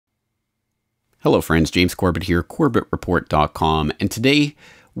Hello friends, James Corbett here, CorbettReport.com, and today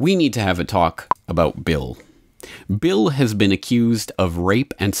we need to have a talk about Bill. Bill has been accused of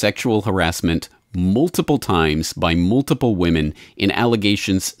rape and sexual harassment multiple times by multiple women in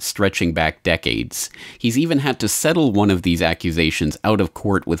allegations stretching back decades. He's even had to settle one of these accusations out of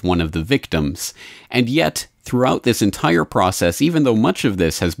court with one of the victims, and yet throughout this entire process, even though much of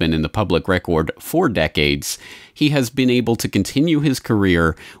this has been in the public record for decades, he has been able to continue his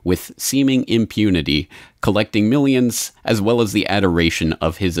career with seeming impunity, collecting millions, as well as the adoration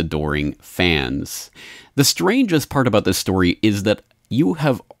of his adoring fans. The strangest part about this story is that you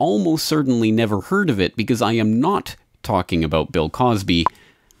have almost certainly never heard of it, because I am not talking about Bill Cosby.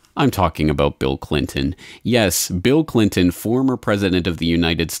 I'm talking about Bill Clinton. Yes, Bill Clinton, former president of the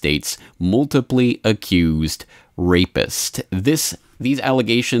United States, multiply accused rapist. These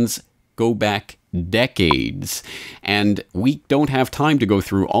allegations go back decades, and we don't have time to go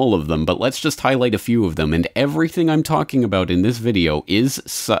through all of them, but let's just highlight a few of them. And everything I'm talking about in this video is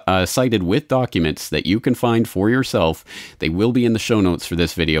cited with documents that you can find for yourself. They will be in the show notes for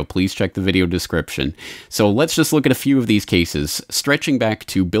this video. Please check the video description. So let's just look at a few of these cases, stretching back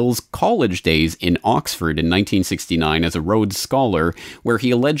to Bill's college days in Oxford in 1969 as a Rhodes Scholar, where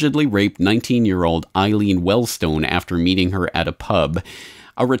he allegedly raped 19-year-old Eileen Wellstone after meeting her at a pub.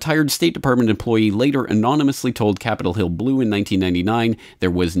 A retired State Department employee later anonymously told Capitol Hill Blue in 1999, "There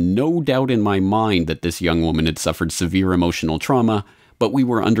was no doubt in my mind that this young woman had suffered severe emotional trauma, but we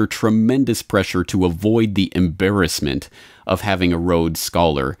were under tremendous pressure to avoid the embarrassment of having a Rhodes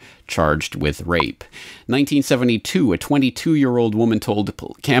Scholar charged with rape." 1972, a 22-year-old woman told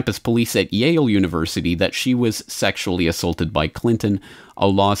campus police at Yale University that she was sexually assaulted by Clinton, a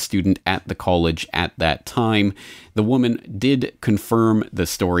law student at the college at that time. The woman did confirm the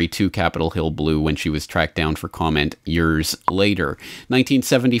story to Capitol Hill Blue when she was tracked down for comment years later.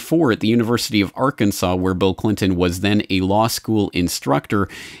 1974, at the University of Arkansas, where Bill Clinton was then a law school instructor,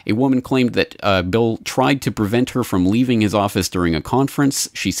 a woman claimed that Bill tried to prevent her from leaving his office during a conference.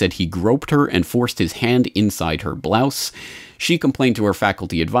 She said he groped her and forced his hand inside her blouse. She complained to her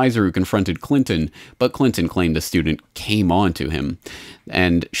faculty advisor, who confronted Clinton, but Clinton claimed the student came on to him.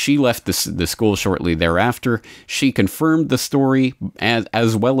 And she left the school shortly thereafter. She confirmed the story,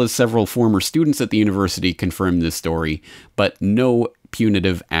 as well as several former students at the university confirmed this story, but no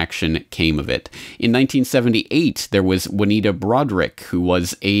punitive action came of it. In 1978, there was Juanita Broaddrick, who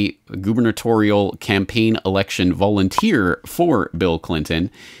was a gubernatorial campaign election volunteer for Bill Clinton,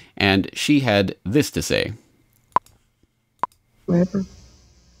 and she had this to say. Whatever.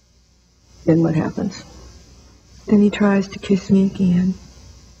 Then what happens? Then he tries to kiss me again.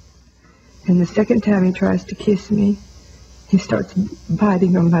 And the second time he tries to kiss me, he starts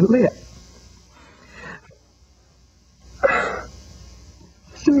biting on my lip.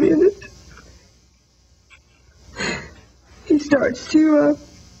 Just a minute. He starts to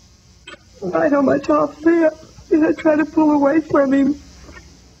bite on my top lip, and I try to pull away from him.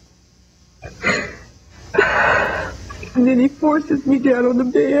 And then he forces me down on the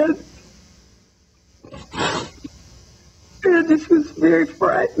bed. And I just was very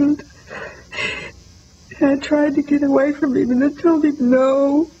frightened. And I tried to get away from him, and I told him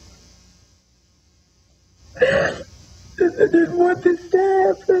no. And I didn't want this to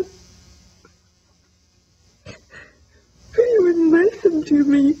happen. But he wouldn't listen to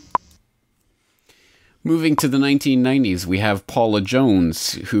me. Moving to the 1990s, we have Paula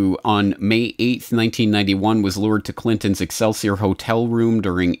Jones, who on May 8th, 1991, was lured to Clinton's Excelsior hotel room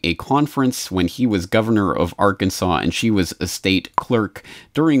during a conference when he was governor of Arkansas and she was a state clerk.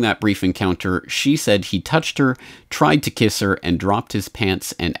 During that brief encounter, she said he touched her, tried to kiss her, and dropped his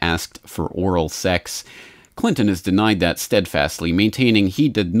pants and asked for oral sex. Clinton has denied that steadfastly, maintaining he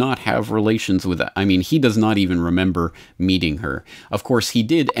did not have relations with her. I mean, he does not even remember meeting her. Of course, he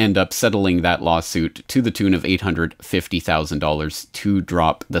did end up settling that lawsuit to the tune of $850,000 to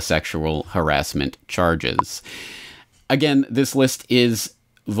drop the sexual harassment charges. Again, this list is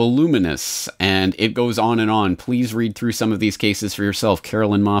voluminous, and it goes on and on. Please read through some of these cases for yourself.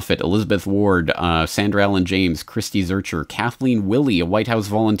 Carolyn Moffat, Elizabeth Ward, Sandra Allen James, Christy Zurcher, Kathleen Willey, a White House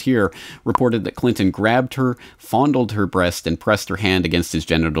volunteer, reported that Clinton grabbed her, fondled her breast, and pressed her hand against his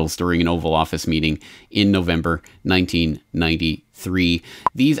genitals during an Oval Office meeting in November 1993.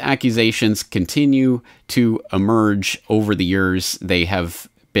 These accusations continue to emerge over the years. They have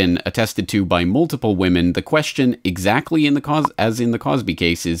been attested to by multiple women. The question, exactly as in the Cosby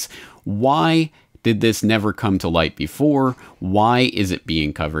case, is why did this never come to light before? Why is it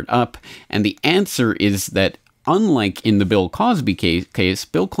being covered up? And the answer is that, unlike in the Bill Cosby case,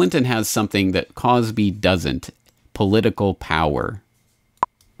 Bill Clinton has something that Cosby doesn't: political power.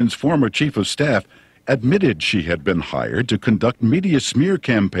 Clinton's former chief of staff admitted she had been hired to conduct media smear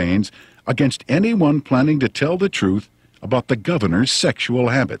campaigns against anyone planning to tell the truth about the governor's sexual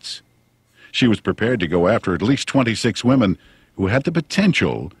habits. She was prepared to go after at least 26 women who had the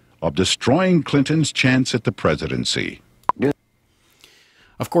potential of destroying Clinton's chance at the presidency.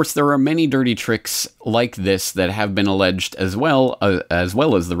 Of course, there are many dirty tricks like this that have been alleged as well as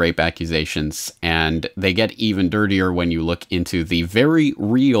the rape accusations, and they get even dirtier when you look into the very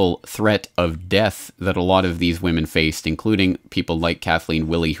real threat of death that a lot of these women faced, including people like Kathleen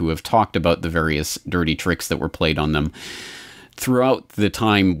Willey, who have talked about the various dirty tricks that were played on them throughout the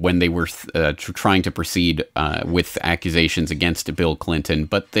time when they were trying to proceed with accusations against Bill Clinton.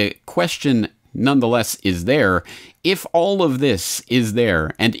 But the question nonetheless is there, if all of this is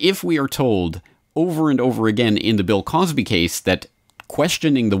there, and if we are told over and over again in the Bill Cosby case that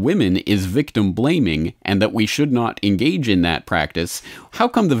questioning the women is victim blaming and that we should not engage in that practice, how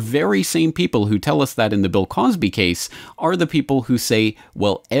come the very same people who tell us that in the Bill Cosby case are the people who say,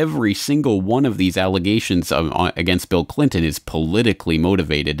 well, every single one of these allegations against Bill Clinton is politically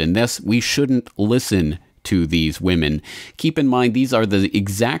motivated, and thus we shouldn't listen to these women? Keep in mind, these are the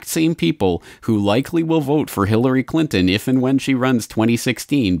exact same people who likely will vote for Hillary Clinton if and when she runs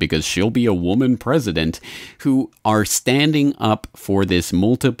 2016, because she'll be a woman president, who are standing up for this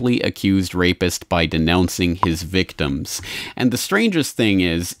multiply accused rapist by denouncing his victims. And the strangest thing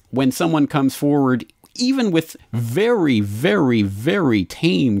is, when someone comes forward even with very, very, very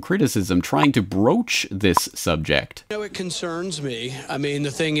tame criticism, trying to broach this subject. You know, it concerns me. I mean,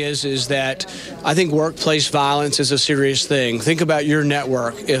 the thing is that I think workplace violence is a serious thing. Think about your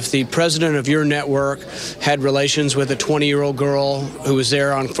network. If the president of your network had relations with a 20-year-old girl who was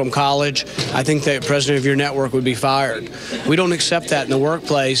there from college, I think the president of your network would be fired. We don't accept that in the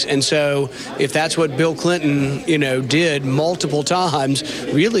workplace. And so if that's what Bill Clinton, did multiple times,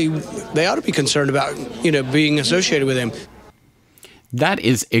 really, they ought to be concerned about being associated with him. That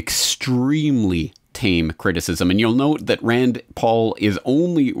is extremely tame criticism. And you'll note that Rand Paul is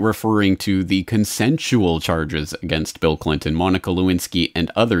only referring to the consensual charges against Bill Clinton, Monica Lewinsky,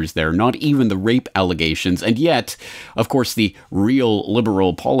 and others there, not even the rape allegations. And yet, of course, the real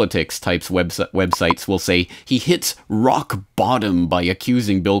liberal politics types websites will say he hits rock bottom by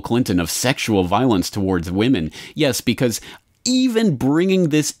accusing Bill Clinton of sexual violence towards women. Yes, because even bringing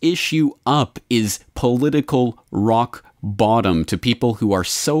this issue up is political rock bottom to people who are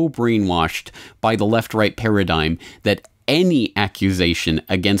so brainwashed by the left-right paradigm that any accusation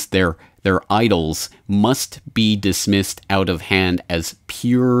against their idols must be dismissed out of hand as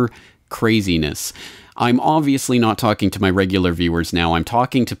pure craziness. I'm obviously not talking to my regular viewers now. I'm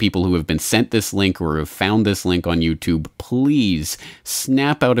talking to people who have been sent this link or have found this link on YouTube. Please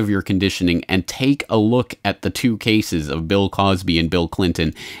snap out of your conditioning and take a look at the two cases of Bill Cosby and Bill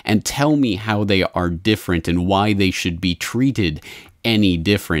Clinton and tell me how they are different and why they should be treated any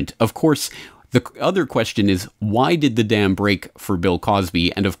different. Of course, the other question is, why did the dam break for Bill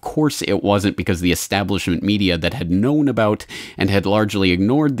Cosby? And of course it wasn't because the establishment media that had known about and had largely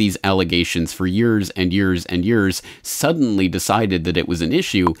ignored these allegations for years and years and years suddenly decided that it was an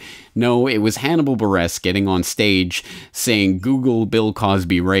issue. No, it was Hannibal Buress getting on stage saying, "Google Bill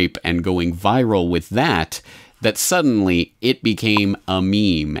Cosby rape," and going viral with that suddenly it became a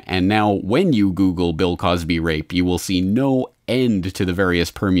meme. And now when you Google Bill Cosby rape, you will see no end to the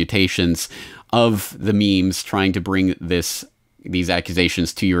various permutations of the memes trying to bring these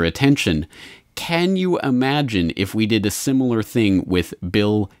accusations to your attention. Can you imagine if we did a similar thing with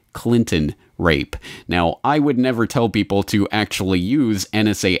Bill Clinton rape? Now, I would never tell people to actually use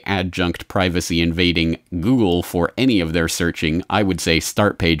NSA adjunct privacy invading Google for any of their searching. I would say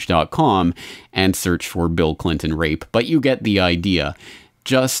startpage.com and search for Bill Clinton rape, but you get the idea.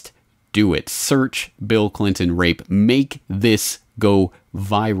 Just do it. Search Bill Clinton rape. Make this go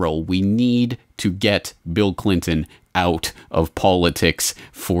viral. We need to get Bill Clinton out of politics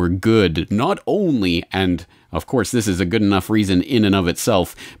for good. Not only, and of course this is a good enough reason in and of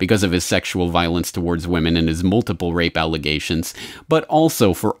itself because of his sexual violence towards women and his multiple rape allegations, but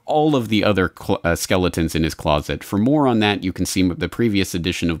also for all of the other skeletons in his closet. For more on that, you can see the previous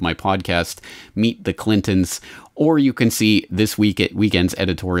edition of my podcast, Meet the Clintons, or you can see this weekend's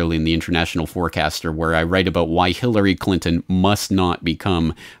editorial in the International Forecaster, where I write about why Hillary Clinton must not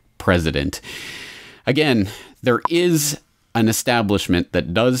become president. Again, there is an establishment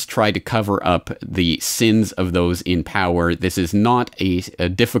that does try to cover up the sins of those in power. This is not a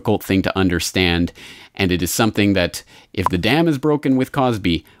difficult thing to understand, and it is something that, if the dam is broken with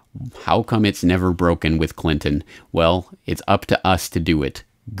Cosby, how come it's never broken with Clinton? Well, it's up to us to do it.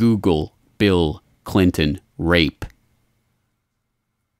 Google Bill Clinton rape.